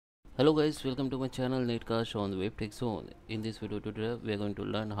Hello guys, welcome to my channel Netcast on the Web Tech Zone. In this video tutorial, we are going to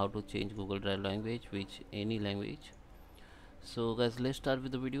learn how to change Google Drive language, which any language. So guys, let's start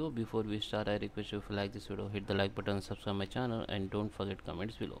with the video. Before we start, I request you, if you like this video, hit the like button, subscribe my channel, and don't forget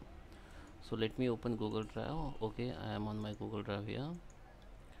comments below. So let me open Google Drive. Okay, I am on my Google Drive here.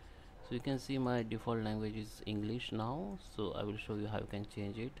 So you can see my default language is English now. So I will show you how you can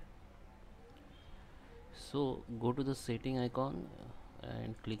change it. So go to the setting icon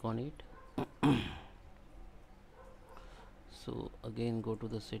and click on it. So again go to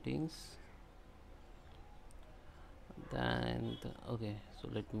the settings, then okay, so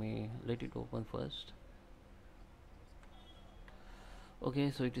let it open first.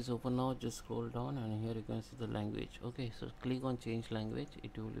 Okay, so it is open now. Just scroll down and here you can see the language. Okay, so click on change language.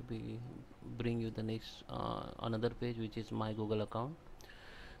 It will be bring you the next another page, which is my Google account.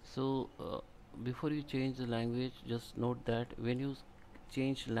 So before you change the language, just note that when you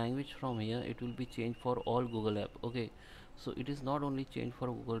change language from here, it will be changed for all Google app. Okay, so it is not only changed for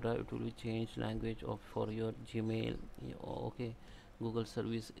Google Drive, it will be changed language of for your Gmail, okay, Google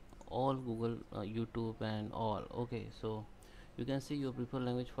service, all Google, YouTube and all. Okay, so you can see your preferred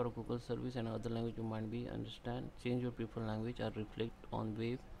language for Google service and other language you might be understand. Change your preferred language or reflect on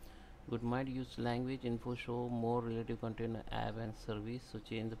web. Good might use language info show more relative content app and service. So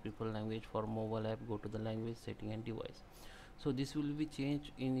change the preferred language for mobile app. Go to the language setting and device. So this will be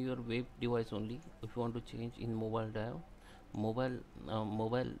changed in your web device only. If you want to change in mobile drive, mobile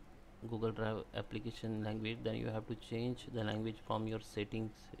Google Drive application language, then you have to change the language from your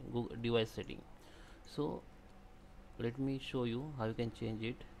settings, Google device setting. So let me show you how you can change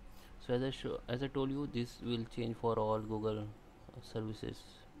it. So as I told you, this will change for all Google services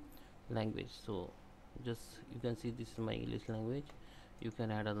language. So just you can see this is my English language. You can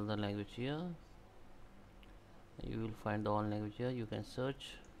add another language here. You will find all language here. You can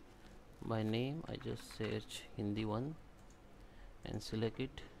search by name. I just search Hindi one and select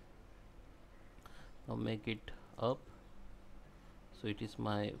it. Now make it up. So it is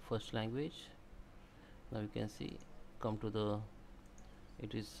my first language. Now you can see, come to the,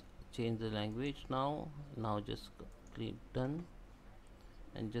 it is change the language now. Now just click done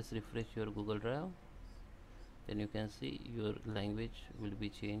and just refresh your Google Drive. Then you can see your language will be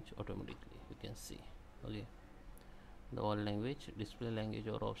changed automatically. You can see, okay, the all language, display language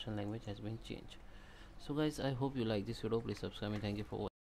or option language has been changed. So guys, I hope you like this video. Please subscribe and thank you for watching.